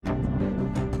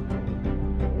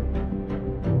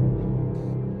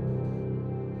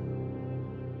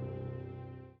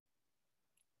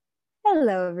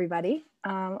Hello, everybody.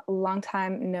 Long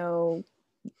time no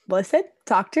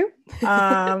talk to.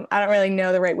 I don't really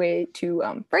know the right way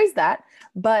to phrase that,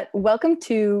 but welcome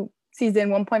to season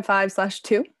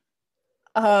 1.5/2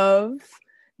 of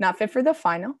Not Fit for the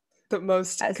Final. The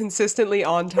most consistently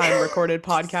on-time recorded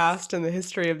podcast in the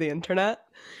history of the internet.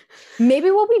 Maybe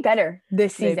we'll be better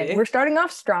this season. Maybe. We're starting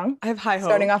off strong. I have high hopes.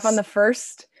 Starting off on the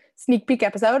first sneak peek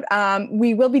episode.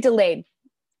 We will be delayed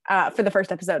for the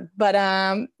first episode, but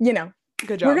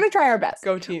good job. We're going to try our best.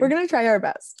 Go team. We're going to try our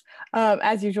best.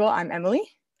 As usual, I'm Emily.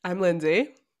 I'm Lindsay.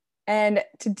 And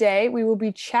today we will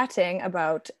be chatting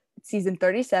about season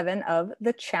 37 of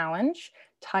The Challenge,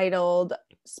 titled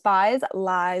Spies,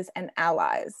 Lies, and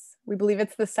Allies. We believe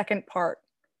it's the second part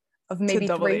of maybe to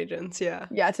double three. Agents, yeah.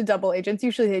 Yeah, to double agents.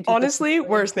 Usually they do. Honestly,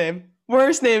 worst name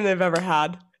they've ever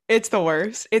had. It's the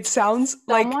worst. It sounds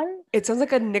like a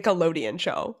Nickelodeon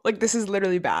show. Like, this is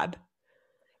literally bad.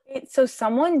 So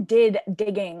someone did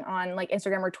digging on like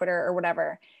Instagram or Twitter or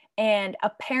whatever, and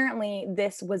apparently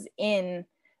this was in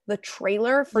the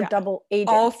trailer for Double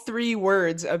Agents. All three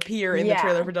words appear in the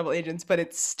trailer for Double Agents, but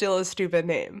it's still a stupid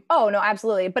name. Oh, no,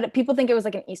 absolutely. But people think it was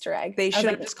like an Easter egg. They should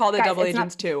have just called it Double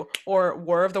Agents 2 or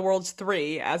War of the Worlds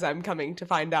 3, as I'm coming to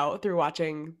find out through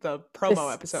watching the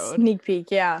promo episode. Sneak peek,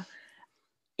 yeah.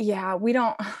 Yeah, we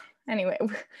don't... Anyway,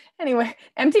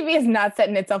 MTV is not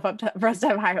setting itself up for us to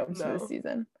have high hopes for this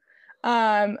season.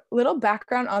 Little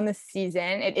background on the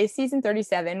season. It is season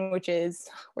 37, which is,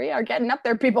 we are getting up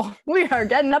there, people. We are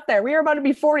getting up there. We are about to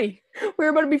be 40. We're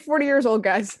about to be 40 years old,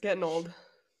 guys. Getting old.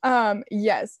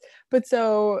 Yes. But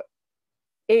so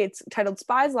it's titled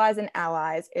Spies, Lies, and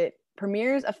Allies. It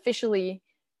premieres officially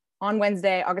on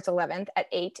Wednesday, August 11th at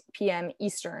 8 p.m.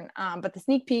 Eastern. But the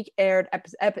sneak peek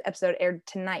episode aired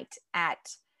tonight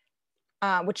at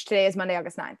which today is Monday,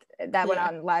 August 9th. That went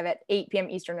on live at 8 p.m.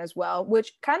 Eastern as well,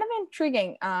 which kind of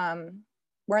intriguing.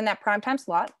 We're in that primetime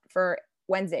slot for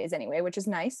Wednesdays anyway, which is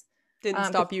nice. Didn't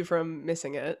stop you from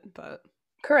missing it, but...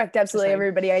 Correct, absolutely,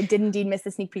 everybody. I did indeed miss the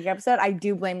sneak peek episode. I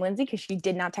do blame Lindsay because she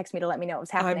did not text me to let me know it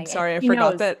was happening. I'm sorry, I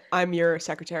forgot that I'm your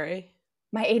secretary.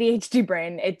 My ADHD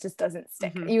brain, it just doesn't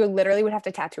stick. Mm-hmm. You literally would have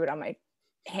to tattoo it on my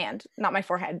hand, not my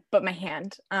forehead, but my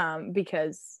hand,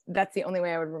 because that's the only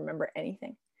way I would remember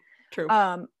anything. True.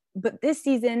 But this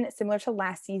season, similar to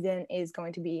last season, is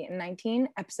going to be 19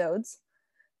 episodes,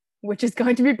 which is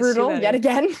going to be brutal yet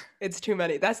again. It's too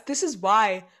many. This is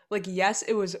why, like, yes,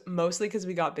 it was mostly because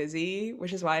we got busy,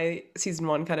 which is why season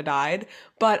 1 kind of died.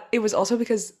 But it was also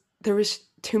because there was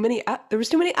too many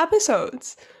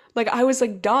episodes. Like, I was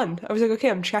like done. I was like, okay,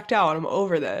 I'm checked out. I'm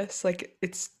over this. Like,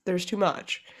 there's too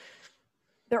much.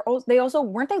 They also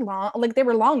weren't they long? Like, they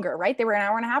were longer, right? They were an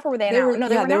hour and a half, or were they an hour? No,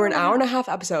 they were an hour and a half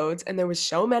episodes, and there was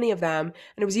so many of them,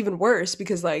 and it was even worse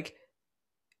because, like,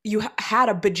 you had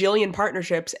a bajillion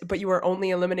partnerships, but you were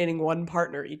only eliminating one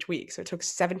partner each week, so it took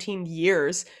 17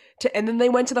 years and then they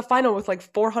went to the final with like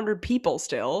 400 people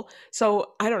still.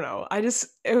 So I don't know.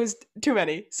 It was too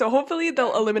many. So hopefully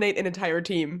they'll eliminate an entire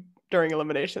team during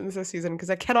eliminations this season because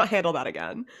I cannot handle that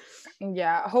again.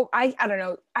 Yeah, I don't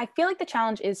know. I feel like the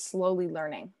challenge is slowly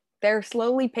learning. They're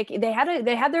slowly picking. They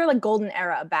had their like golden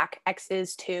era back,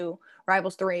 X's 2,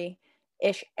 Rivals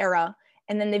 3-ish era,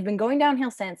 and then they've been going downhill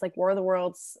since, like War of the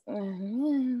Worlds.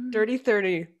 Dirty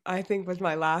 30, I think, was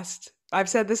my last. I've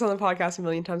said this on the podcast a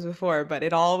million times before, but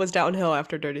it all was downhill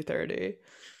after Dirty 30.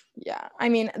 Yeah, I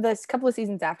mean, this couple of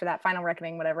seasons after that, Final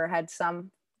Reckoning, whatever, had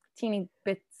some teeny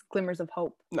bits, glimmers of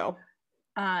hope. No.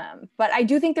 But I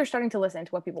do think they're starting to listen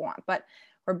to what people want. But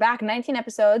we're back 19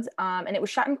 episodes, and it was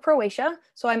shot in Croatia.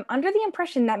 So I'm under the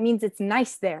impression that means it's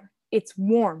nice there. It's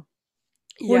warm.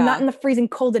 Yeah. We're not in the freezing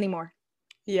cold anymore.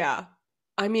 Yeah.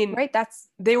 I mean, right?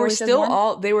 They were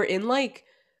still they were in like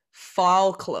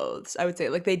fall clothes, I would say.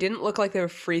 Like, they didn't look like they were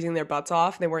freezing their butts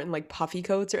off. They weren't in like puffy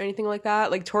coats or anything like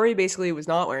that. Like, Tori basically was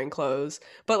not wearing clothes,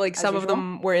 but like some of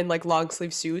them were in like long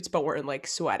sleeve suits, but weren't like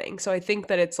sweating. So I think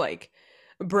that it's like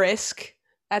brisk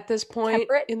at this point.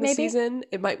 Temperate, in the season.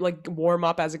 It might like warm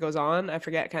up as it goes on. I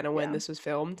forget kind of when this was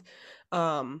filmed.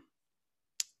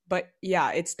 But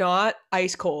yeah, it's not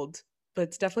ice cold, but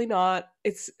it's definitely not,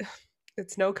 it's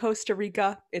no Costa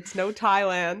Rica, it's no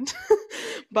Thailand,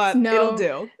 but it'll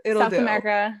do. South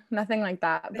America, nothing like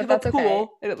that. But that's a pool,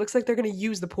 okay. And it looks like they're going to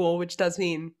use the pool, which does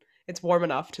mean it's warm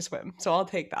enough to swim. So I'll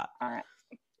take that. All right.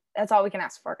 That's all we can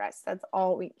ask for, guys. That's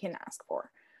all we can ask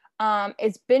for.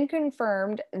 It's been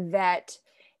confirmed that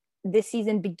this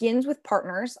season begins with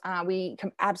partners. We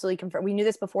absolutely confirm. We knew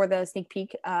this before the sneak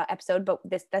peek episode, but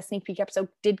the sneak peek episode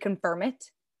did confirm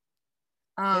it.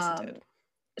 Yes, it did.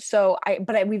 So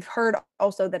we've heard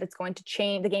also that it's going to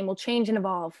change. The game will change and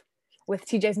evolve with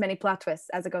TJ's many plot twists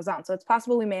as it goes on. So it's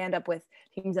possible we may end up with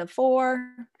teams of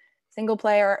 4, single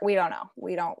player. We don't know.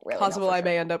 We don't really Possible know for I sure.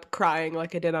 may end up crying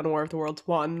like I did on War of the Worlds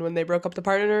 1 when they broke up the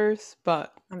partners,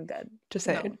 but I'm good. just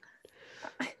saying.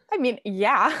 No. I mean,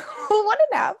 yeah, what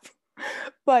an app.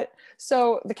 But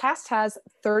so the cast has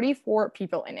 34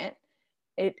 people in it.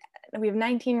 We have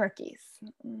 19 rookies.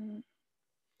 Too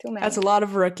many. That's a lot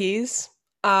of rookies.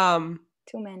 Too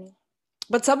many.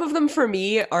 But some of them for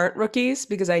me aren't rookies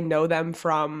because I know them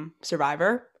from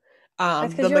Survivor.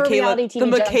 That's because you're a reality TV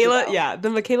junkie, though. The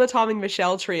Michaela, Tommy,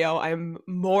 Michelle trio I'm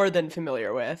more than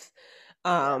familiar with.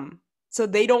 So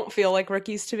they don't feel like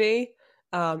rookies to me,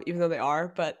 even though they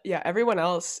are. But yeah, everyone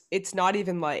else, it's not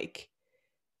even like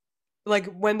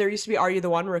when there used to be Are You the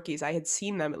One rookies, I had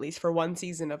seen them at least for one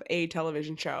season of a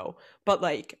television show. But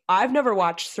like, I've never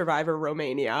watched Survivor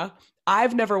Romania.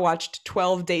 I've never watched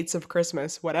 12 Dates of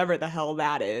Christmas, whatever the hell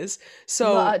that is.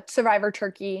 So Survivor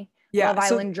Turkey, Love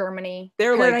Island Germany,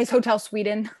 Paradise Hotel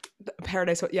Sweden.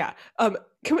 Paradise, yeah.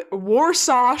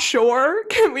 Warsaw Shore,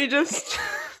 can we just...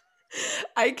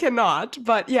 I cannot,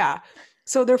 but yeah.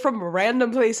 So they're from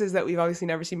random places that we've obviously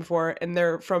never seen before, and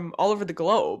they're from all over the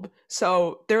globe.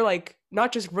 So they're like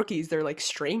not just rookies, they're like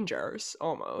strangers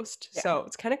almost. Yeah. So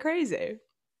it's kind of crazy.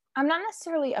 I'm not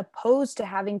necessarily opposed to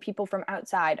having people from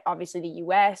outside, obviously the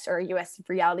US or US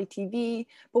reality TV,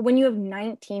 but when you have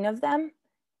 19 of them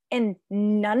and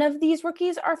none of these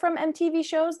rookies are from MTV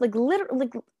shows, like literally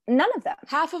none of them.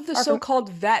 Half of the so-called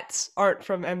vets aren't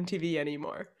from MTV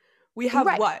anymore. We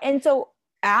have what? And so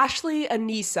Ashley,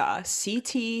 Anissa,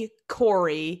 CT,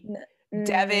 Corey,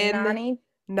 Devin,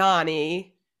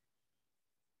 Nani,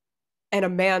 and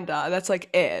Amanda. That's like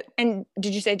it. And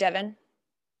did you say Devin?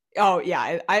 Oh,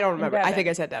 yeah. I don't remember. Devin. I think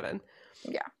I said Devin.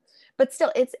 Yeah. But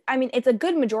still, it's a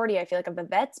good majority, I feel like, of the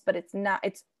vets, but it's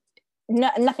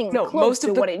nothing close most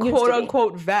to of what it used to be. Most of the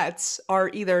quote-unquote vets are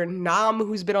either Nam,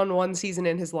 who's been on one season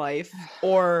in his life,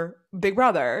 or Big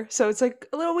Brother. So it's like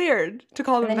a little weird to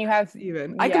call them vets. And then you have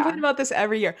even. I complain about this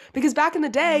every year because back in the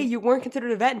day, you weren't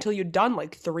considered a vet until you'd done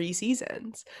like 3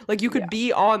 seasons. Like you could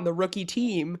be on the rookie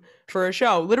team for a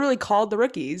show, literally called the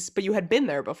rookies, but you had been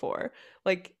there before.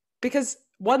 Like because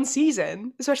one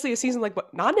season, especially a season like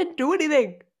what, Nan didn't do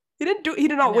anything. He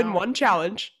did not win one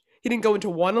challenge. He didn't go into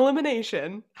one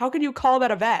elimination. How can you call that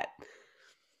a vet?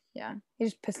 Yeah, he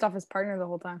just pissed off his partner the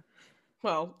whole time.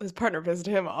 Well, his partner pissed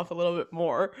him off a little bit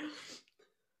more.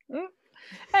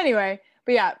 Anyway,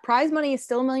 but yeah, prize money is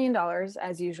still $1 million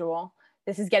as usual.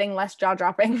 This is getting less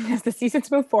jaw-dropping as the seasons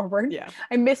move forward. Yeah.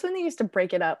 I miss when they used to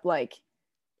break it up like...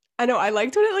 I know, I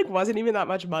liked when it like wasn't even that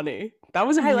much money. That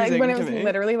was amusing to me. I liked when it was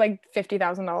literally like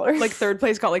 $50,000. Like third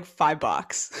place got like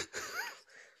 $5.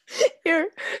 Here,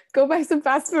 go buy some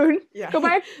fast food. Yeah. Go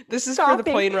buy this is shopping. For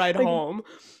the plane ride home.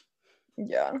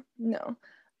 Yeah, no.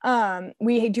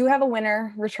 We do have a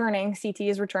winner returning. CT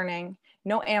is returning.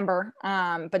 No Amber.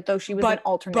 But though she was an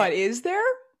alternate. But is there?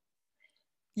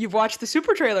 You've watched the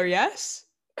super trailer, yes?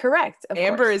 Correct.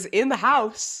 Amber is in the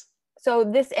house. So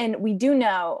we do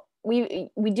know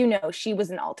she was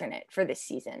an alternate for this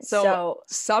season. So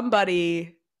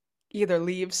somebody either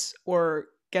leaves or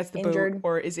gets the boot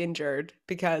or is injured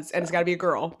and it's got to be a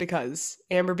girl because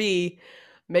Amber B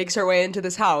makes her way into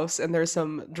this house and there's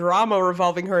some drama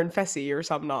revolving her and Fessy or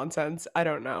some nonsense. I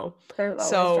don't know.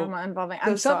 There's always drama involving.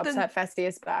 I'm so upset Fessy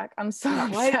is back. I'm so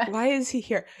upset. Why is he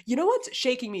here? You know what's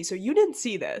shaking me? So you didn't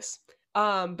see this.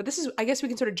 But this is, I guess we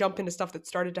can sort of jump into stuff that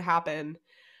started to happen.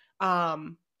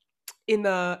 In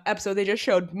the episode they just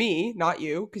showed me, not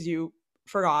you, because you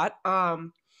forgot.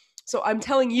 So I'm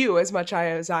telling you as much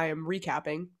as I am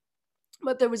recapping.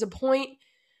 But there was a point.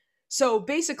 So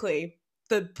basically,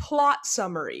 the plot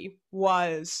summary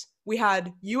was we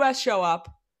had US show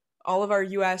up, all of our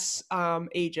US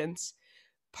agents,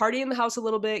 party in the house a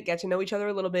little bit, get to know each other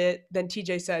a little bit. Then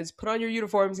TJ says, put on your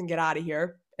uniforms and get out of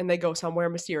here. And they go somewhere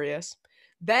mysterious.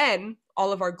 Then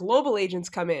all of our global agents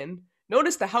come in.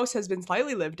 Notice the house has been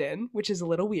slightly lived in, which is a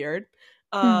little weird.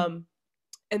 And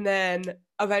then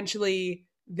eventually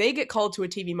they get called to a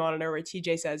TV monitor where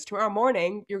TJ says, tomorrow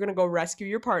morning, you're going to go rescue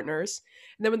your partners.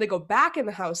 And then when they go back in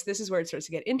the house, this is where it starts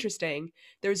to get interesting.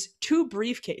 There's 2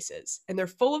 briefcases, and they're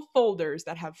full of folders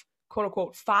that have quote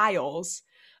unquote files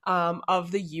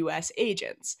of the US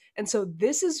agents. And so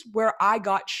this is where I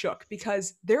got shook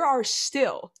because there are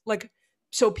still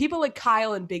so people like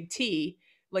Kyle and Big T,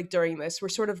 like during this, were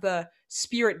sort of the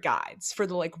spirit guides for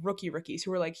the like rookies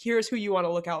who were like, here's who you want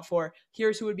to look out for.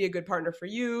 Here's who would be a good partner for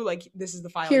you. Like, this is the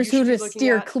file. Here's who to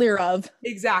steer clear of.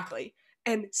 Exactly.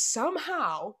 And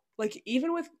somehow, like,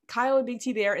 even with Kyle and Big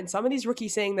T there, and some of these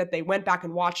rookies saying that they went back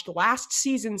and watched last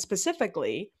season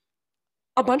specifically,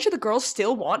 a bunch of the girls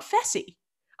still want Fessy.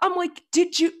 I'm like,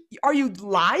 are you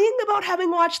lying about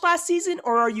having watched last season,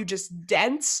 or are you just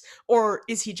dense, or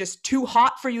is he just too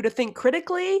hot for you to think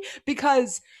critically?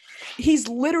 Because he's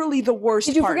literally the worst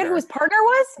Did you partner. forget who his partner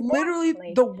was?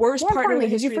 Literally the worst partner in the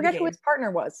history of the game. Did you forget who his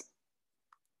partner was?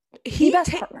 The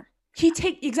best partner. He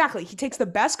takes the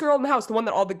best girl in the house, the one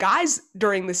that all the guys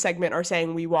during this segment are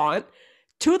saying we want,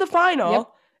 to the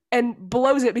final, and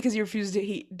blows it because he refused to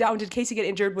heat down. Did Casey get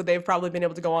injured? Would they have probably been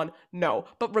able to go on? No.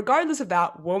 But regardless of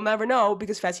that, we'll never know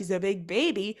because Fessy's a big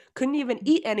baby, couldn't even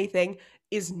eat anything,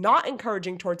 is not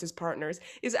encouraging towards his partners,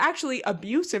 is actually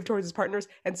abusive towards his partners,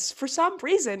 and for some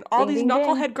reason, all these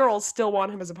knucklehead girls still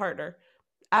want him as a partner.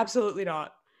 Absolutely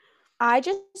not. I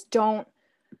just don't.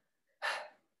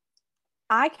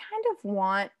 I kind of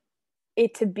want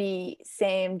it to be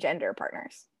same gender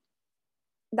partners.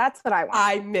 That's what I want.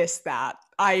 I miss that.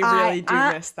 I really do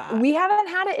miss that. We haven't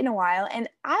had it in a while, and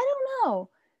I don't know.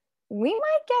 We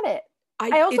might get it.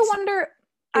 I also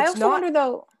wonder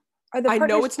though, are the partners I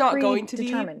know it's not going to be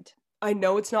determined? I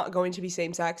know it's not going to be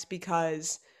same sex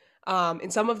because in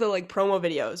some of the like promo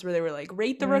videos where they were like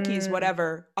rate the rookies,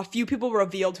 whatever, a few people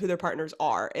revealed who their partners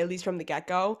are, at least from the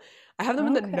get-go. I have them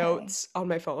in the notes on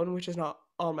my phone, which is not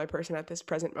on my person at this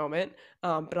present moment,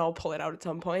 but I'll pull it out at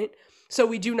some point. So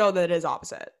we do know that it is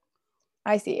opposite.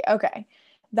 I see. Okay.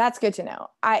 That's good to know.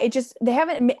 They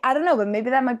haven't, I don't know, but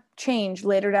maybe that might change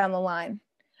later down the line.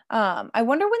 I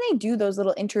wonder when they do those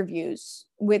little interviews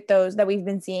with those that we've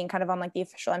been seeing kind of on like the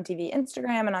official MTV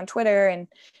Instagram and on Twitter and,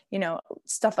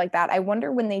 stuff like that. I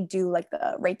wonder when they do like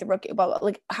the rate the rookie, but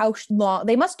like how long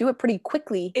they must do it pretty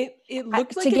quickly. It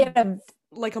looked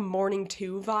like a morning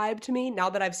 2 vibe to me now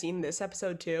that I've seen this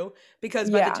episode too, because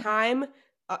by the time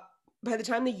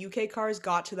the UK cars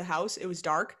got to the house, it was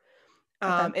dark.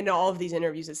 In all of these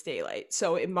interviews it's daylight,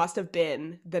 so it must have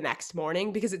been the next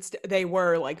morning because they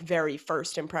were like very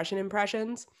first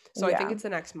impressions, so I think it's the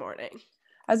next morning.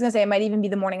 I was gonna say it might even be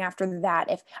the morning after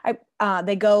that. If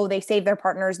they save their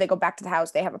partners, they go back to the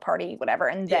house, they have a party, whatever,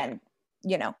 and then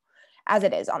as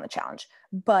it is on the challenge.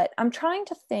 But I'm trying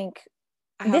to think,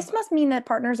 this must mean that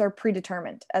partners are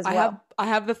predetermined as well. I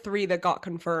have the 3 that got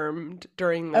confirmed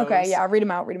during those. Okay, yeah, read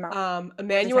them out.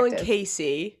 Emmanuel and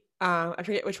Casey. I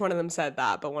forget which one of them said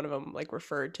that, but one of them like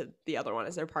referred to the other one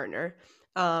as their partner.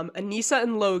 Anissa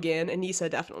and Logan. Anissa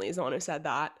definitely is the one who said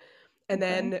that. And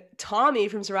then Tommy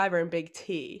from Survivor and Big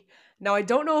T. Now, I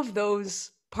don't know if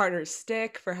those partners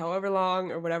stick for however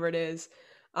long or whatever it is,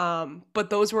 but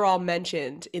those were all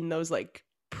mentioned in those like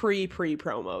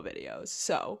pre-promo videos.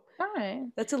 So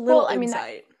that's a little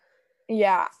insight.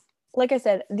 Yeah. Like I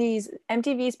said, these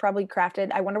MTV's probably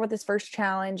crafted. I wonder what this first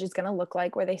challenge is going to look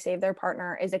like where they save their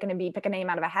partner. Is it going to be pick a name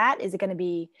out of a hat? Is it going to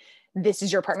be, this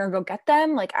is your partner, go get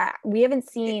them? Like, we haven't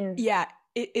seen.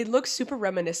 It looks super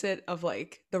reminiscent of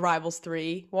like the Rivals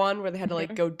 3 one where they had to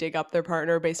like go dig up their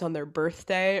partner based on their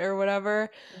birthday or whatever.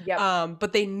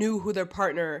 But they knew who their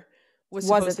partner was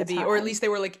supposed to be, or at least they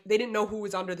were like, they didn't know who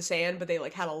was under the sand, but they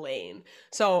like had a lane.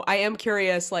 So I am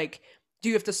curious, like, do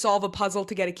you have to solve a puzzle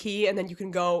to get a key and then you can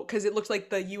go, because it looks like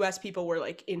the US people were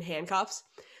like in handcuffs.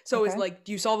 So it's like,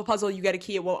 do you solve a puzzle, you get a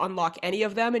key, it will unlock any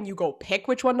of them and you go pick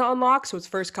which one to unlock. So it's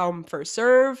first come, first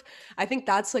serve. I think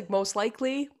that's like most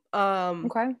likely. But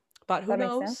who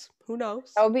knows? Who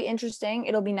knows? That would be interesting.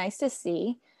 It'll be nice to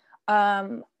see.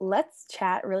 Let's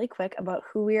chat really quick about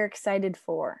who we are excited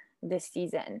for this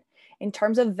season. In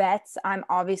terms of vets, I'm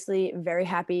obviously very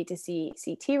happy to see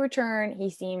CT return.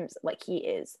 He seems like he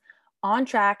is on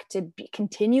track to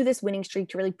continue this winning streak,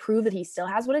 to really prove that he still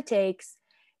has what it takes.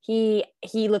 He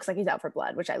looks like he's out for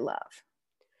blood, which I love.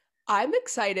 I'm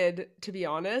excited, to be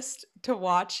honest, to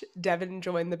watch Devin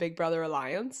join the Big Brother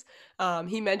Alliance.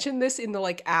 He mentioned this in the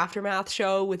like aftermath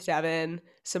show with Devin,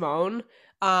 Simone,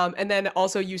 and then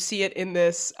also you see it in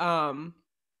this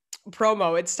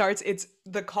promo. It's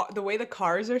the way the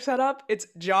cars are set up, it's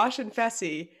Josh and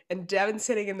Fessy and Devin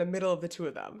sitting in the middle of the two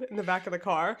of them in the back of the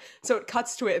car. So it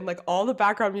cuts to it and like all the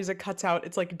background music cuts out.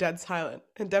 It's like dead silent.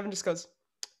 And Devin just goes,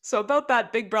 so about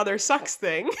that Big Brother sucks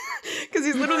thing, because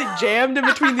he's literally jammed in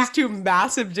between these two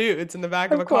massive dudes in the back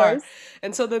of a car.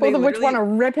 And so then both of which want to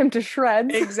rip him to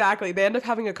shreds. Exactly. They end up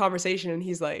having a conversation and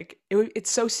he's like, it's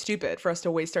so stupid for us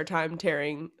to waste our time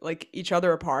tearing like each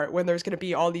other apart when there's going to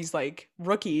be all these like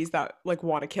rookies that like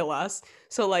want to kill us.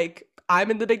 So like, I'm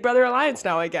in the Big Brother Alliance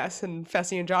now, I guess. And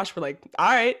Fessy and Josh were like,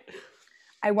 all right.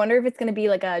 I wonder if it's going to be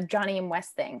like a Johnny and Wes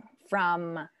thing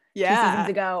from 2 seasons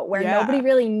ago where nobody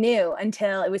really knew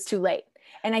until it was too late.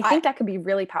 And I think that could be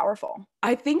really powerful.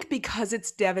 I think because it's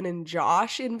Devin and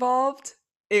Josh involved,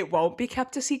 it won't be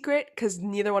kept a secret because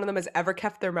neither one of them has ever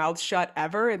kept their mouths shut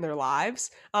ever in their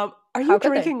lives. Are How you could they?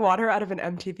 drinking water out of an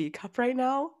MTV cup right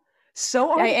now?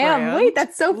 So I on am. Wait, brand.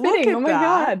 that's so Look fitting. Oh at my that.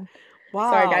 God.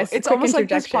 Sorry, Wow. guys. It's Quick almost like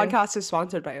this interjection. podcast is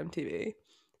sponsored by MTV.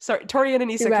 Sorry, Tori and Too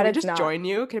Anissa, can bad we it's just not. join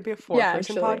you? Can it be a Yeah,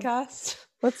 four-person actually. podcast?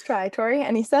 Let's try. Tori,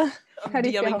 Anissa, I'm how do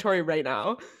you DMing feel? Tori right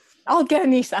now. I'll get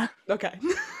Anissa. Okay.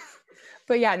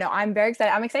 But yeah, no, I'm very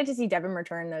excited. I'm excited to see Devin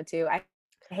return though too. I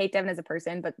hate Devin as a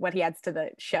person, but what he adds to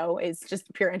the show is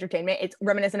just pure entertainment. It's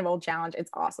reminiscent of Old Challenge.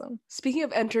 It's awesome. Speaking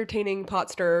of entertaining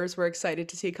pot stirrers, we're excited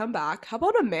to see come back. How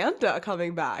about Amanda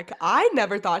coming back? I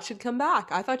never thought she'd come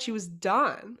back. I thought she was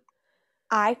done.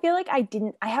 I feel like I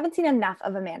haven't seen enough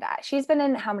of Amanda. She's been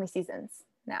in how many seasons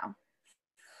now?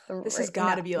 This has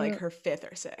got to be like her 5th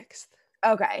or 6th.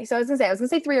 Okay, so I was gonna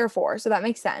say 3 or 4, so that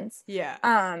makes sense. Yeah.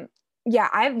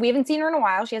 Yeah, we haven't seen her in a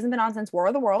while. She hasn't been on since War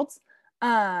of the Worlds.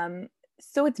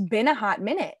 So it's been a hot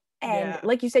minute, and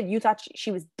like you said, you thought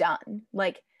she was done.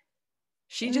 Like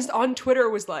she just on Twitter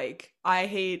was like, I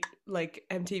hate like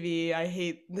MTV, I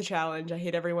hate the challenge, I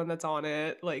hate everyone that's on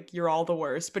it. Like you're all the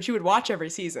worst. But she would watch every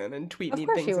season and tweet me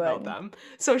things about them.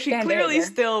 So she clearly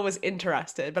still was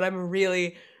interested. But I'm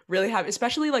really happy,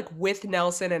 especially like with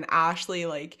Nelson and Ashley.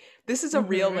 Like this is a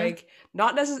real like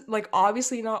not necessarily like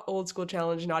obviously not old school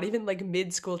challenge, not even like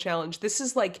mid school challenge. This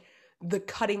is like the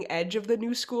cutting edge of the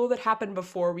new school that happened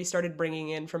before we started bringing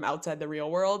in from outside the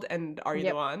real world and Are You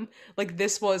the One? Like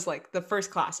this was like the first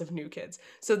class of new kids.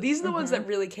 So these are the ones that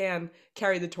really can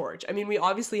carry the torch. I mean, we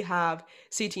obviously have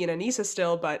CT and Anissa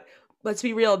still, but let's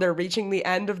be real, they're reaching the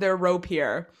end of their rope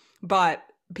here. But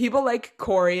people like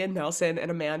Corey and Nelson and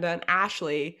Amanda and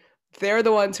Ashley, they're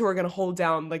the ones who are going to hold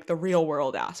down like the real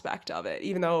world aspect of it,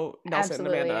 even though Nelson and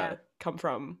Amanda come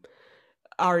from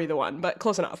Are You the One, but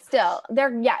close enough. Still,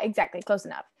 exactly, close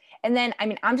enough. And then, I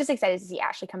mean, I'm just excited to see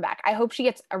Ashley come back. I hope she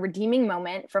gets a redeeming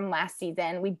moment from last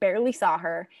season. We barely saw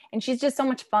her, and she's just so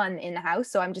much fun in the house.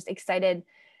 So I'm just excited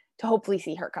to hopefully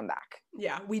see her come back.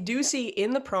 Yeah, we do see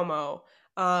in the promo,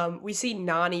 we see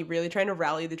Nany really trying to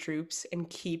rally the troops and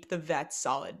keep the vets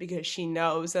solid because she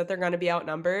knows that they're going to be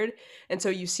outnumbered. And so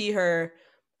you see her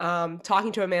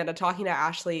talking to Amanda, talking to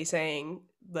Ashley, saying,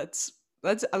 let's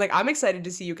like, I'm excited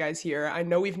to see you guys here. I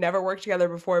know we've never worked together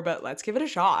before, but let's give it a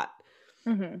shot.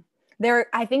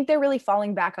 I think they're really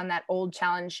falling back on that old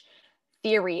challenge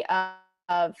theory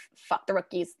of fuck the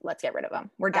rookies, let's get rid of them.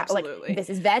 We're down. Absolutely. Like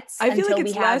this is vets I feel until like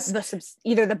it's we have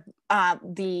either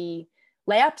the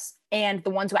layups and the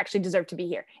ones who actually deserve to be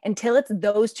here. Until it's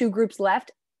those two groups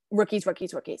left, rookies.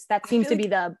 That seems to be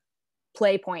the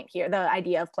play point here, the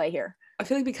idea of play here. I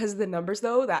feel like because of the numbers,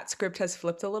 though, that script has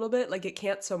flipped a little bit. Like, it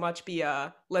can't so much be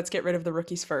a, let's get rid of the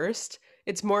rookies first.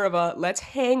 It's more of a, let's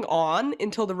hang on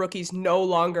until the rookies no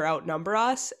longer outnumber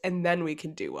us, and then we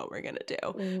can do what we're going to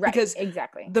do. Right, because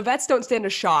exactly. The vets don't stand a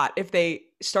shot if they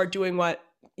start doing what,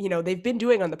 you know, they've been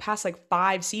doing on the past, like,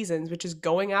 5 seasons, which is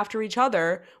going after each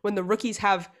other when the rookies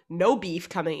have no beef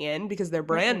coming in because they're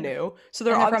brand new. So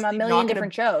they're obviously from a million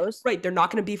different shows. Right, they're not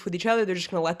going to beef with each other. They're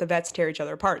just going to let the vets tear each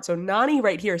other apart. So Nany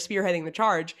right here spearheading the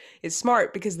charge is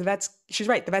smart because the vets, she's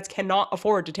right, the vets cannot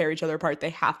afford to tear each other apart. They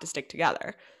have to stick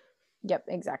together. Yep,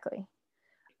 exactly.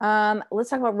 Let's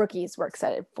talk about rookies we're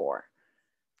excited for.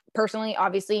 Personally,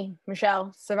 obviously,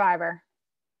 Michelle, Survivor.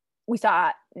 We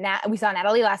saw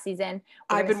Natalie last season.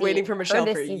 I've been waiting for Michelle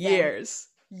for years.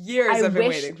 I've been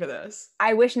waiting for this.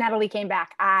 I wish Natalie came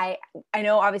back. I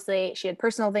know obviously she had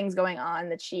personal things going on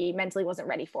that she mentally wasn't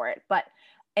ready for it, but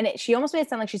she almost made it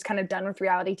sound like she's kind of done with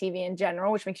reality TV in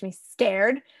general, which makes me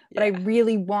scared. But I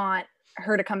really want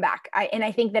her to come back.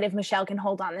 I think that if Michelle can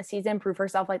hold on this season, prove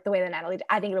herself like the way that Natalie did,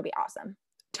 I think it'll be awesome.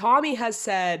 Tommy has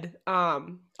said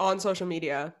on social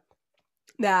media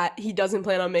that he doesn't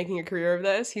plan on making a career of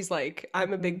this. He's like,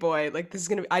 I'm a big boy. Like, this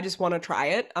is I just want to try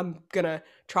it. I'm going to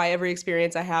try every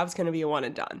experience I have. It's going to be a one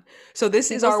and done. So this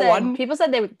is our one. People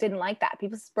said they didn't like that.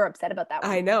 People were upset about that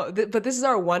one. I know. But this is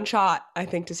our one shot, I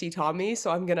think, to see Tommy. So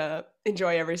I'm going to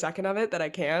enjoy every second of it that I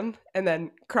can and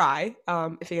then cry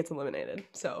if he gets eliminated.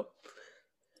 So.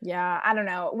 Yeah, I don't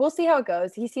know. We'll see how it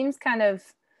goes. He seems kind of,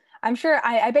 I'm sure,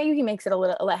 I bet you he makes it a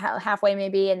little halfway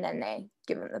maybe, and then they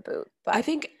give him the boot. But I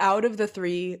think out of the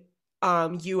 3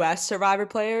 US Survivor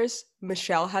players,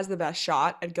 Michelle has the best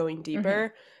shot at going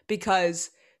deeper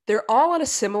because they're all on a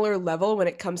similar level when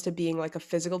it comes to being like a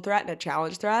physical threat and a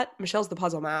challenge threat. Michelle's the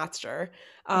puzzle master.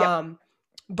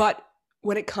 But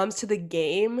when it comes to the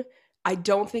game, I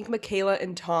don't think Michaela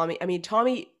and Tommy,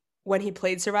 when he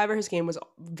played Survivor, his game was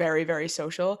very, very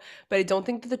social, but I don't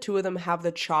think that the two of them have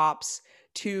the chops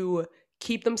to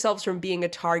keep themselves from being a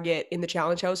target in the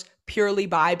challenge house purely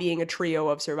by being a trio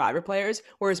of Survivor players,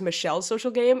 whereas Michelle's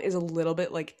social game is a little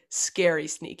bit like scary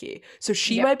sneaky. So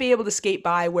she Yep. might be able to skate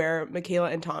by where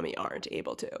Michaela and Tommy aren't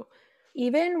able to.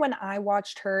 Even when I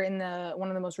watched her in one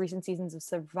of the most recent seasons of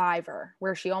Survivor,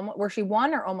 where she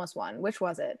won or almost won, which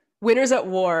was it? Winners at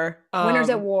War. Winners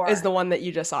at War is the one that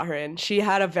you just saw her in. She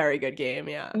had a very good game.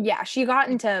 Yeah. Yeah, she got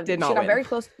win. very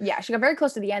close. Yeah, she got very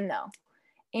close to the end though.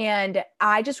 And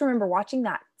I just remember watching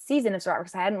that season of Survivor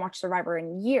because I hadn't watched Survivor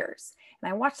in years.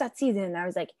 And I watched that season and I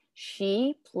was like,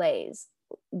 she plays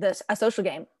a social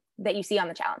game that you see on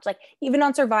the challenge. Like even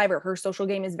on Survivor, her social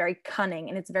game is very cunning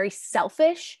and it's very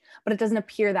selfish, but it doesn't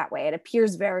appear that way. It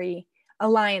appears very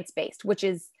alliance based, which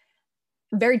is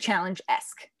very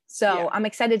challenge-esque. So yeah. I'm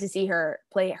excited to see her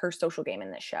play her social game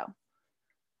in this show.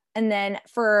 And then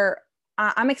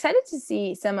I'm excited to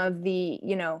see some of the,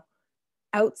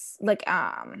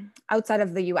 outside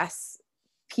of the US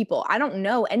people. I don't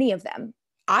know any of them.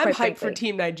 I'm hyped for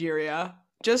Team Nigeria.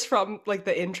 Just from like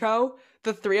the intro,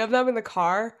 the three of them in the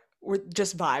car were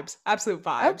just vibes, absolute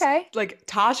vibes. Okay. Like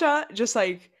Tasha, just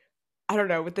like, I don't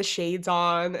know, with the shades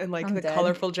on and like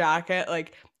colorful jacket,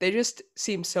 like they just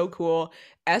seem so cool.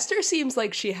 Esther seems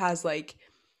like she has like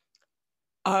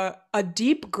a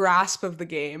deep grasp of the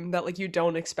game that like you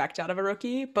don't expect out of a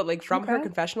rookie, but like from her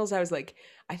confessionals, I was like,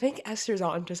 I think Esther's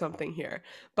on to something here.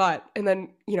 And then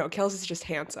Kelsey's just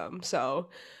handsome, so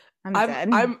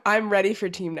I'm ready for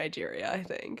Team Nigeria, I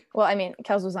think. Well, I mean,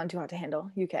 Kels was on Too Hot to Handle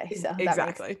UK, so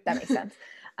exactly that makes sense.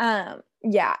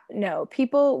 Yeah, no,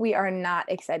 people we are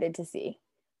not excited to see.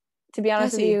 To be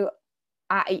honest with you,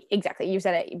 exactly. You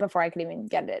said it before I could even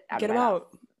get it out. Get him out.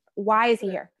 Why is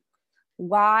he here?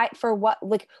 Why? For what?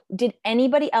 Like, did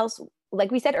anybody else,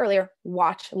 like we said earlier,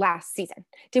 watch last season?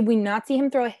 Did we not see him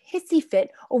throw a hissy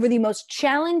fit over the most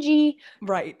challenging,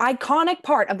 iconic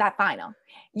part of that final?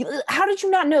 How did you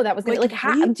not know that was going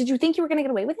to, did you think you were going to get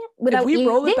away with it? If we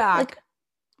roll it back,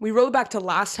 we roll it back to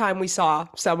last time we saw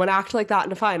someone act like that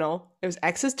in a final. It was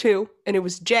X's 2, and it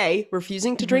was Jay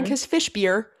refusing to drink his fish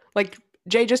beer. Like,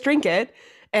 Jay, just drink it.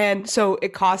 And so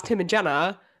it cost him and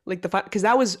Jenna, like, because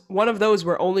that was one of those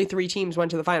where only 3 teams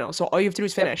went to the final. So all you have to do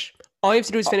is finish. All you have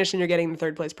to do is finish and you're getting the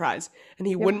 3rd place prize. And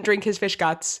he wouldn't drink his fish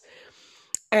guts.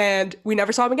 And we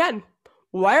never saw him again.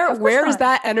 Where is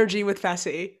that energy with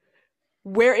Fessy?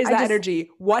 Where is that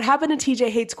energy? What happened to TJ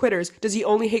hates quitters? Does he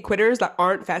only hate quitters that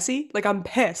aren't Fessy? Like, I'm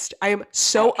pissed. I am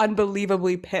so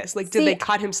unbelievably pissed. Like, did they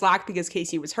cut him slack because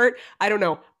Casey was hurt? I don't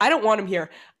know. I don't want him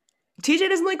here. TJ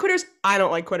doesn't like quitters. I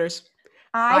don't like quitters.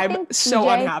 I'm so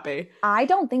unhappy. I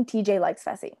don't think TJ likes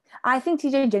Fessy. I think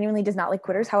TJ genuinely does not like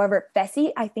quitters. However,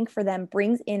 Fessy, I think for them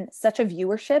brings in such a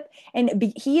viewership,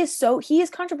 and he is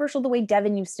controversial the way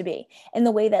Devin used to be, and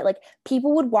the way that like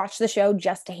people would watch the show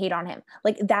just to hate on him.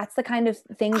 Like that's the kind of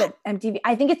thing that MTV.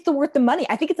 I think it's worth the money.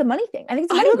 I think it's a money thing. I think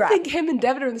it's a money grab. I don't think him and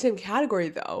Devin are in the same category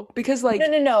though, because like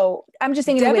no. I'm just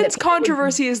saying Devin's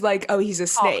controversy is like, oh, he's a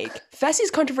snake.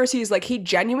 Fessy's controversy is like he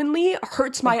genuinely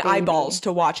hurts my eyeballs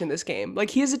to watch in this game. Like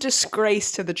he is a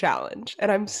disgrace to the challenge,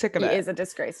 and I'm sick of it. He is a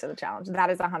disgrace to the challenge. That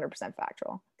is 100%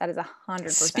 factual. That is 100%.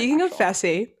 Speaking of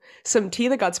Fessy, some tea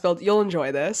that got spilled. You'll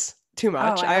enjoy this too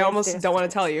much. I almost don't want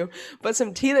to tell you, but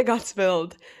some tea that got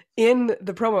spilled in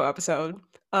the promo episode.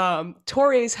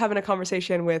 Tori's having a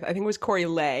conversation with, I think it was Corey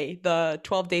Lay, the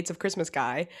 12 Dates of Christmas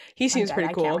guy. He seems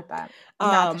pretty cool. I can't with that.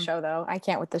 Not the show though. I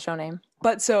can't with the show name.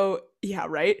 But so yeah,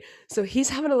 right. So he's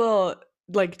having a little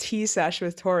like tea sesh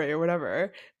with Tori or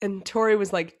whatever, and Tori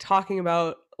was like talking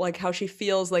about like how she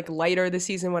feels like lighter this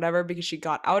season, whatever, because she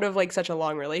got out of like such a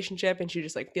long relationship and she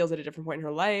just like feels at a different point in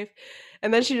her life.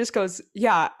 And then she just goes,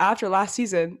 yeah, after last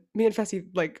season, me and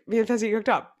Fessy hooked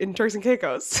up in Turks and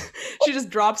Caicos. She just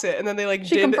drops it, and then they like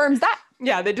confirms that.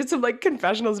 Yeah, they did some like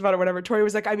confessionals about it, whatever. Tori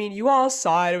was like, I mean, you all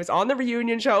saw it. It was on the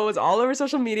reunion show. It was all over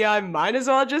social media. I might as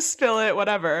well just spill it,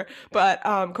 whatever. But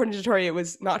according to Tori, it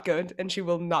was not good, and she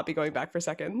will not be going back for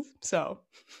seconds. So,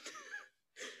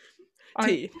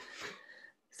 tea.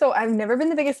 So I've never been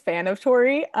the biggest fan of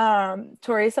Tori.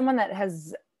 Tori is someone that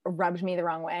has rubbed me the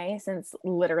wrong way since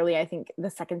literally I think the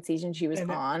 2nd season she was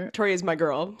on. Tori is my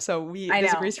girl, so we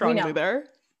disagree strongly there.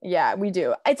 Yeah, we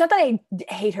do. It's not that I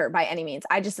hate her by any means.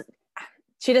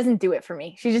 She doesn't do it for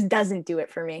me. She just doesn't do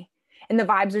it for me. And the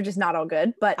vibes are just not all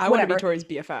good, but I want to be Tori's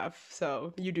BFF,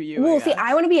 so you do you. Well, see,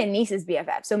 I want to be Anissa's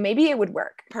BFF, so maybe it would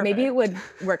work. Perfect. Maybe it would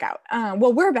work out.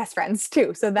 Well, we're best friends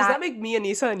too, so does that make me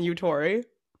Anissa and you Tori?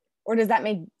 Or does that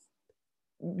make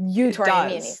you Tori and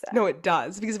me Anissa? No, it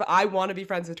does. Because if I want to be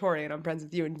friends with Tori and I'm friends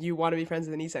with you, and you want to be friends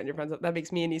with Anissa and you're friends with, that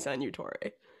makes me Anissa and you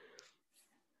Tori.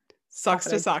 Sucks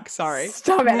to suck. Sorry.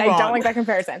 Stop it. Move I don't on. like that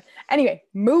comparison. Anyway,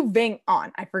 moving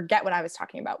on. I forget what I was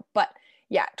talking about. But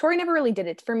yeah, Tori never really did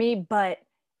it for me, but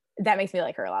that makes me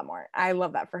like her a lot more. I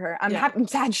love that for her. I'm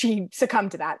sad she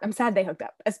succumbed to that. I'm sad they hooked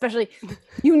up. Especially,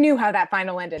 you knew how that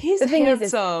final ended. He's the thing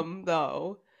handsome,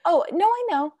 though. Oh, no, I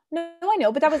know. No, I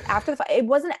know. But that was after the it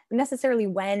wasn't necessarily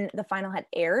when the final had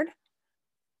aired.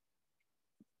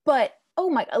 But oh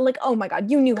my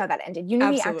God, you knew how that ended. You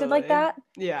knew he acted like that.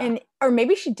 Yeah. Or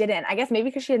maybe she didn't. I guess maybe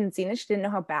because she hadn't seen it, she didn't know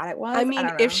how bad it was. I mean,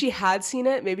 don't know. if she had seen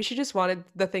it, maybe she just wanted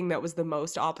the thing that was the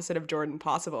most opposite of Jordan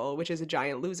possible, which is a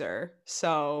giant loser.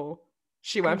 So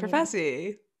she went for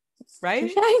Fessy,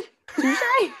 right?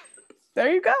 Touché.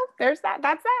 There you go. There's that.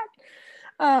 That's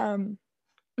that.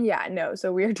 Yeah, no.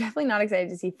 So we're definitely not excited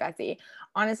to see Fessy.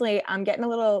 Honestly, I'm getting a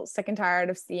little sick and tired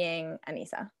of seeing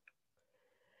Aneesa.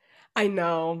 I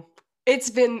know.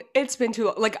 It's been too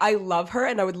long. Like, I love her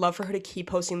and I would love for her to keep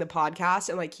hosting the podcast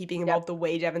and like keeping involved the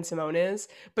way Devin Simone is.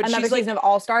 But another she's season like, of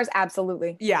All Stars,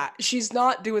 absolutely. Yeah, she's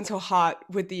not doing so hot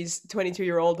with these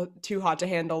 22-year-old too hot to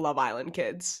handle Love Island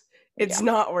kids. It's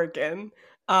not working.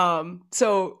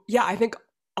 So yeah, I think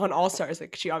on All Stars,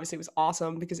 like she obviously was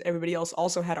awesome because everybody else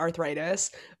also had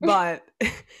arthritis. But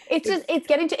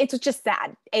it's just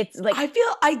sad. It's like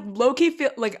I low-key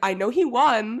feel like I know he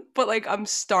won, but like I'm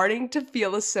starting to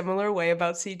feel a similar way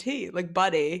about CT. Like,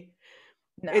 buddy,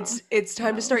 no, it's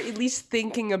time to start at least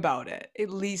thinking about it. At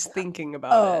least thinking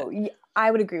about it. Yeah,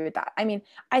 I would agree with that. I mean,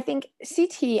 I think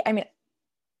CT,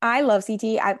 I love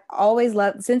CT. I've always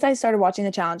loved, since I started watching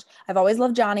the challenge, I've always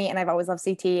loved Johnny and I've always loved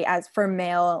CT as for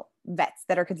male vets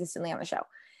that are consistently on the show.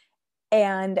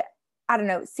 And I don't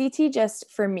know, CT just,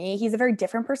 for me, he's a very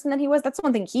different person than he was. That's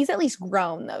one thing. He's at least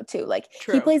grown though too. Like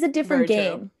he plays a different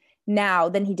game now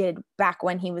than he did back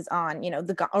when he was on,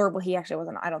 he actually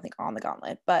wasn't, I don't think, on the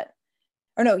Gauntlet, but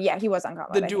or no, yeah, he was on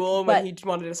Gauntlet. The duel when he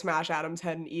wanted to smash Adam's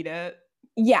head and eat it.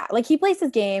 Yeah, like he plays his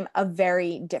game a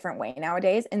very different way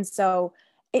nowadays. And so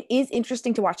it is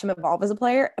interesting to watch him evolve as a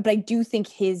player, but I do think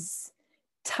his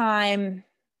time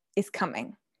is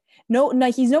coming. No,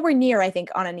 he's nowhere near, I think,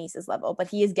 on Aneesa's level, but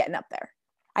he is getting up there.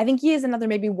 I think he has another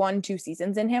maybe 1-2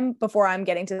 seasons in him before I'm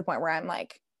getting to the point where I'm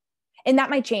like, and that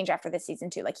might change after this season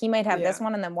too. Like he might have this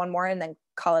one and then one more and then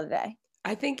call it a day.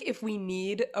 I think if we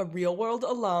need a Real World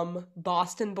alum,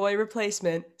 Boston boy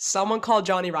replacement, someone call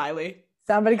Johnny Riley.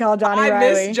 Somebody call Johnny Riley.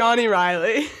 I miss Johnny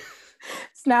Riley.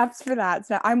 Snaps for that.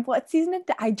 What season?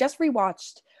 I just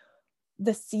rewatched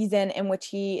the season in which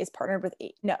he is partnered with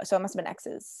so it must have been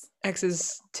X's.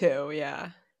 X's 2, yeah.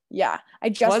 Yeah, I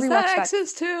just was rewatched that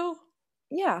X's 2?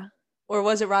 Yeah. Or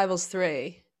was it Rivals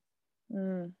 3?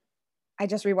 I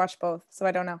just rewatched both, so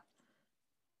I don't know.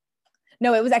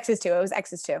 No, it was X's 2. It was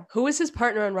X's 2. Who was his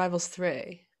partner on Rivals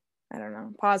 3? I don't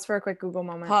know. Pause for a quick Google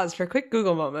moment.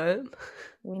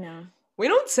 We know. We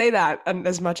don't say that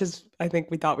as much as I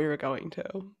think we thought we were going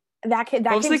to.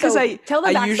 Mostly because I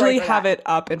usually have it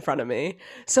up in front of me.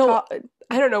 So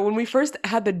I don't know, when we first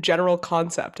had the general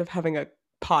concept of having a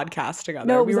podcast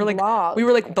together, we were like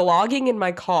vlogging in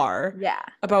my car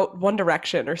about One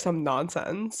Direction or some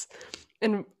nonsense.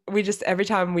 And we just, every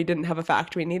time we didn't have a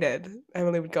fact we needed,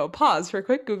 Emily would go, pause for a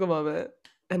quick Google moment.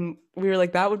 And we were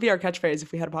like, that would be our catchphrase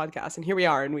if we had a podcast. And here we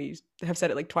are, and we have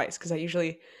said it like twice because I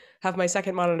usually have my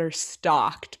second monitor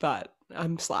stocked, but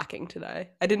I'm slacking today.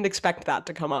 I didn't expect that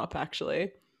to come up,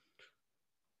 actually.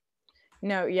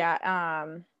 No, yeah.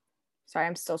 Sorry,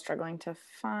 I'm still struggling to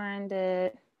find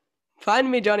it. Find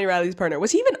me Johnny Riley's partner.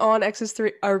 Was he even on X's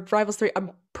 3 or Rivals 3?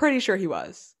 I'm pretty sure he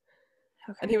was.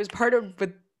 Okay. And he was partnered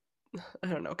with, I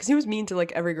don't know, because he was mean to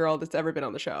like every girl that's ever been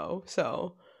on the show.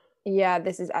 So yeah,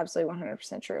 this is absolutely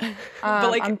 100% true.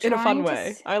 But like in a fun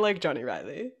way. I like Johnny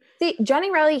Riley. See, Johnny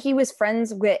Riley, he was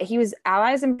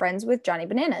allies and friends with Johnny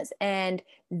Bananas, and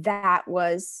that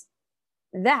was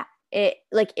that. That's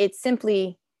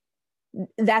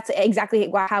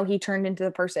exactly how he turned into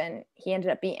the person he ended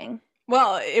up being.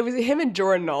 Well, it was him and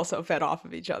Jordan also fed off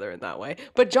of each other in that way.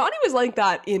 But Johnny was like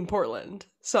that in Portland.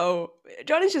 So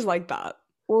Johnny's just like that.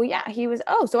 Well, yeah, he was.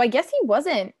 Oh, so I guess he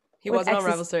wasn't. He wasn't on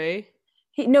Rivals 3?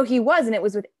 He was, and it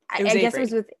was with, I guess it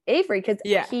was with Avery, because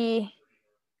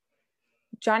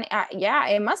Johnny,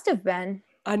 it must have been.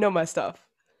 I know my stuff.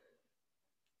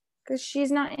 Because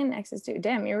she's not in X's 2.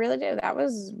 Damn, you really do. That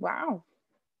was, wow.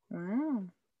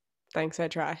 Thanks, I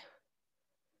try.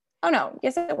 Oh, no.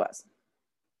 Yes, it was.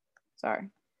 Sorry.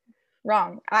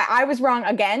 Wrong. I was wrong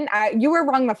again. You were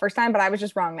wrong the first time, but I was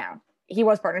just wrong now. He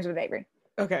was partners with Avery.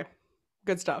 Okay.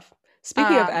 Good stuff.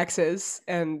 Speaking of exes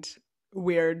and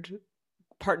weird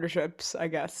partnerships, I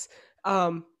guess.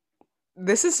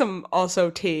 This is some also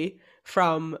tea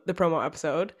from the promo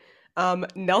episode.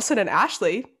 Nelson and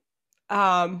Ashley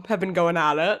have been going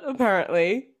at it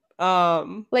apparently.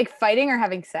 Like fighting or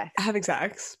having sex? Having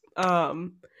sex.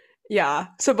 Yeah.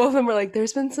 So both of them were like,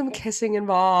 there's been some kissing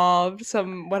involved,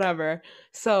 some whatever.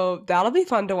 So that'll be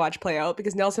fun to watch play out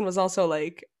because Nelson was also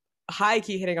like high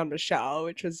key hitting on Michelle,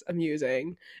 which was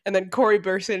amusing. And then Corey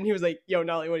burst in and he was like, yo,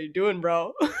 Nelly, what are you doing,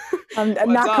 bro? What's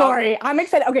Not up? Corey. I'm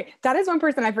excited. Okay, that is one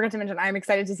person I forgot to mention. I'm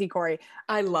excited to see Corey.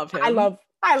 I love him. I love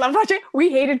watching. We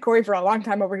hated Corey for a long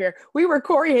time over here. We were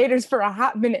Corey haters for a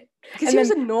hot minute. Because he was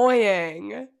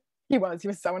annoying. He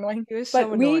was so annoying. He was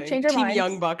so annoying. We changed our Team minds.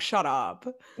 Young Buck, shut up.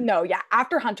 No, yeah.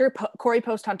 After Hunter, Corey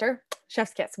post Hunter,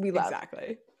 chef's kiss. We love.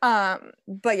 Exactly.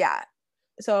 But yeah.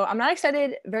 So I'm not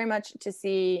excited very much to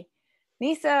see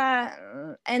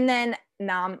Nisa, and then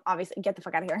Nam. Obviously, get the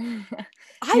fuck out of here.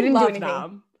 I love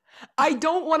Nam. I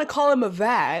don't want to call him a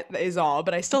vet, is all,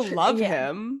 but I still love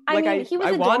him. I mean, he was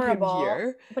I want him adorable,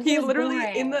 here. But he literally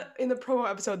boring. in the promo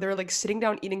episode, they were like sitting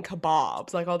down eating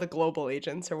kebabs, like all the global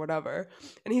agents or whatever.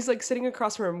 And he's like sitting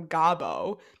across from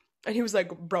Gabo. And he was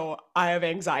like, bro, I have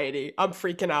anxiety. I'm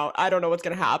freaking out. I don't know what's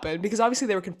going to happen. Because obviously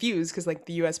they were confused because like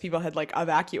the US people had like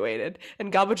evacuated.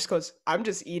 And Gabo just goes, I'm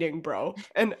just eating, bro.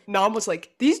 And Nam was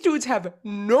like, these dudes have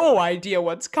no idea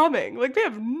what's coming. Like they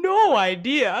have no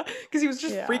idea. Because he was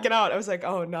just freaking out. I was like,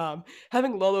 oh, Nam,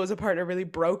 having Lolo as a partner really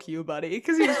broke you, buddy.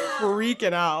 Because he was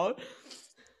freaking out.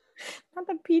 Not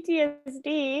the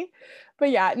PTSD. But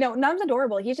yeah, no, Nam's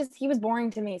adorable. He was boring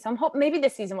to me. So I'm hoping maybe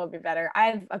this season will be better.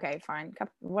 Okay, fine.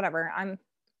 Whatever. I'm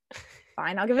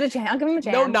fine. I'll give it a chance. I'll give him a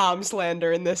chance. No Nam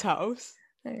slander in this house.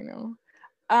 I know.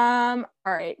 All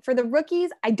right. For the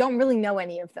rookies, I don't really know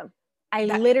any of them.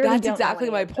 That's exactly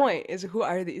my point, is who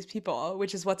are these people,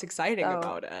 which is what's exciting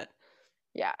about it.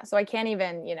 Yeah. So I can't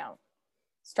even,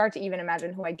 start to even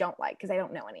imagine who I don't like because I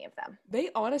don't know any of them. They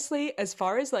honestly, as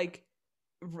far as like,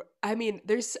 I mean,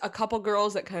 there's a couple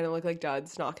girls that kind of look like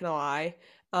duds, not gonna lie.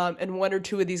 And one or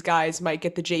two of these guys might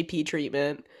get the JP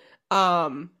treatment,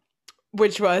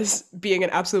 which was being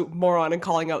an absolute moron and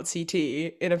calling out CT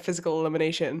in a physical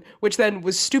elimination, which then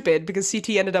was stupid because CT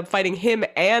ended up fighting him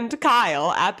and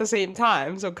Kyle at the same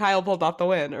time. So Kyle pulled off the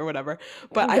win or whatever.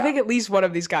 But I think at least one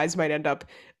of these guys might end up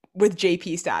with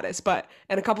JP status.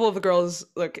 And a couple of the girls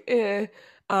look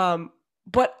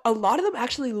but a lot of them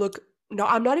actually look, no,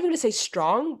 I'm not even going to say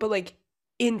strong, but like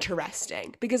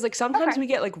interesting, because like sometimes we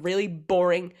get like really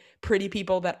boring pretty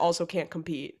people that also can't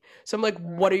compete. So I'm like,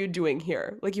 what are you doing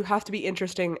here? Like you have to be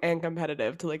interesting and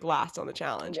competitive to like last on the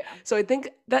challenge. So I think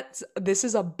this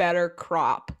is a better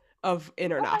crop of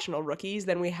international rookies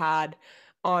than we had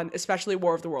on especially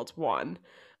War of the Worlds 1.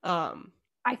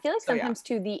 I feel like sometimes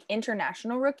too, the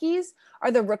international rookies are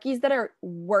the rookies that are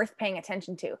worth paying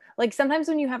attention to. Like sometimes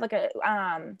when you have like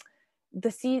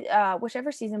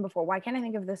whichever season before, why can't I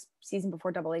think of this season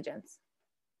before Double Agents?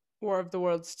 War of the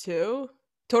Worlds 2?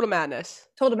 Total Madness.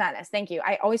 Thank you.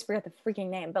 I always forget the freaking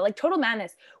name, but like Total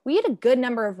Madness, we had a good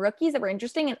number of rookies that were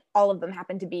interesting, and all of them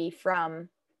happened to be from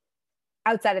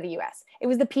outside of the US. It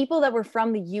was the people that were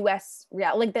from the US,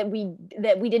 like that we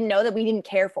didn't know, that we didn't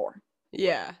care for.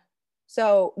 Yeah.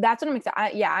 So that's what I'm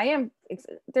excited. I am.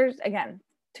 There's again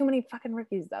too many fucking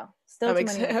rookies though. Still too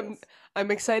many rookies.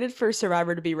 I'm excited for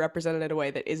Survivor to be represented in a way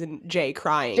that isn't Jay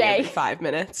crying every 5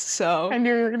 minutes. So I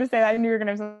knew you were going to say that. I knew you were going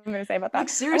to have something to say about that. Like,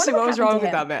 seriously, what was wrong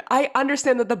with that, man? I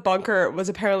understand that the bunker was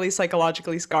apparently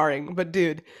psychologically scarring, but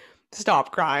dude,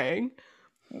 stop crying.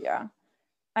 Yeah.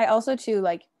 I also too,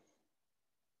 like,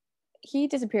 he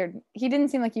disappeared. He didn't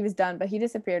seem like he was done, but he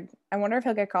disappeared. I wonder if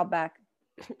he'll get called back.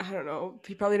 I don't know.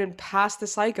 He probably didn't pass the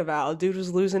psych eval. Dude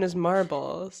was losing his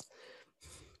marbles.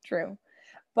 True.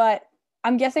 But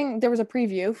I'm guessing there was a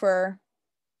preview for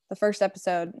the first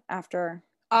episode after.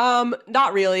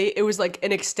 Not really. It was like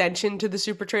an extension to the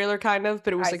super trailer kind of,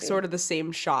 but it was sort of the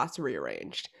same shots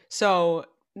rearranged. So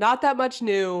not that much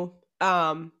new,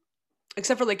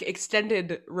 except for like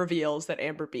extended reveals that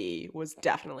Amber B was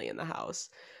definitely in the house.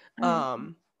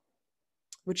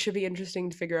 Which should be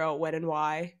interesting to figure out when and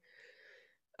why.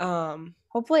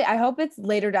 Hopefully, I hope it's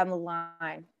later down the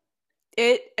line.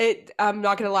 I'm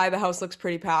not gonna lie, the house looks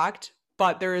pretty packed,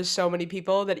 but there is so many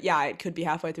people that it could be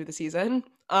halfway through the season.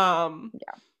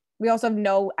 We also have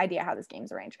no idea how this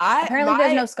game's arranged. Apparently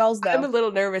there's no skulls though. I'm a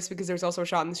little nervous because there's also a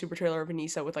shot in the super trailer of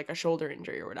Anissa with like a shoulder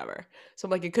injury or whatever. So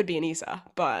I'm like, it could be Anissa,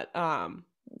 but damn,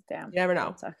 you never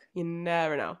know. You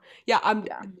never know.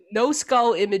 No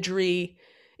skull imagery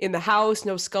in the house,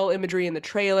 no skull imagery in the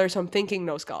trailer, so I'm thinking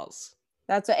no skulls.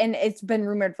 And it's been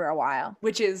rumored for a while.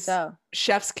 Which is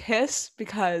chef's kiss,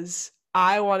 because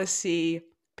I want to see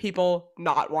people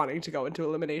not wanting to go into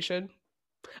elimination.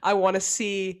 I want to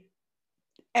see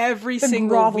every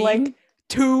single week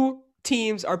 2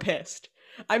 teams are pissed.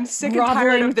 I'm sick and tired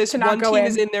groveling of this to not one go team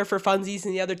is in. in there for funsies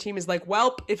and the other team is like,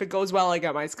 "Welp, if it goes well, I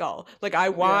get my skull." Like I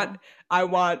Yeah.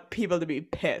 want people to be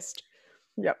pissed.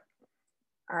 Yep.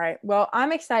 All right. Well,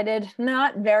 I'm excited.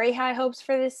 Not very high hopes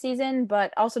for this season,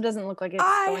 but also doesn't look like it's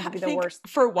going to I be the think worst.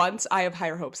 for once I have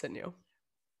higher hopes than you.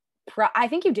 I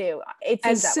think you do. It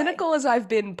seems As that way. cynical as I've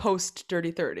been post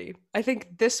Dirty 30, I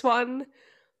think this one,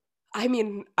 I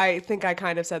mean, I think I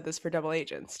kind of said this for Double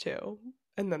Agents too,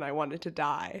 and then I wanted to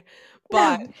die.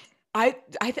 But I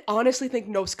honestly think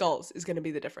no skulls is going to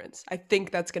be the difference. I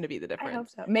think that's going to be the I hope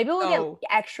difference. so. Maybe we'll So, get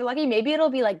extra lucky. Maybe it'll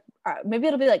be like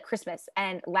Christmas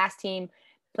and last team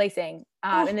placing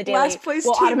in the daily last place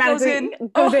will team goes automatically in.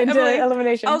 goes into Emily,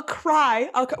 elimination. I'll cry.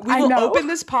 We I will know. open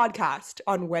this podcast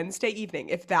on Wednesday evening.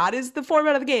 If that is the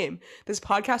format of the game, this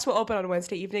podcast will open on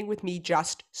Wednesday evening with me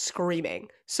just screaming.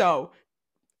 So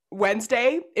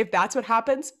Wednesday, if that's what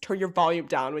happens, turn your volume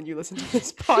down when you listen to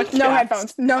this podcast. No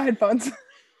headphones. No headphones.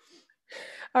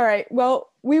 All right. Well,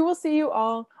 we will see you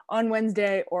all on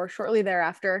Wednesday or shortly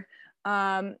thereafter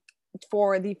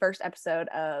for the first episode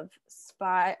of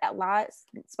Spies,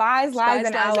 Lies,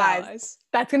 and Allies.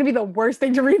 That's going to be the worst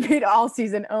thing to repeat all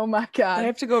season. Oh my God. I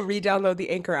have to go re-download the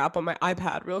Anchor app on my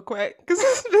iPad real quick because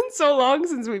it's been so long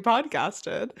since we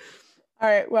podcasted. All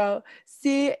right. Well,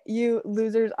 see you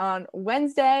losers on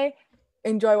Wednesday.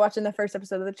 Enjoy watching the first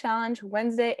episode of the challenge.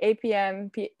 Wednesday, 8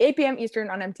 p.m. Eastern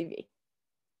on MTV.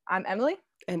 I'm Emily.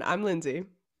 And I'm Lindsay.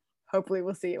 Hopefully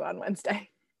we'll see you on Wednesday.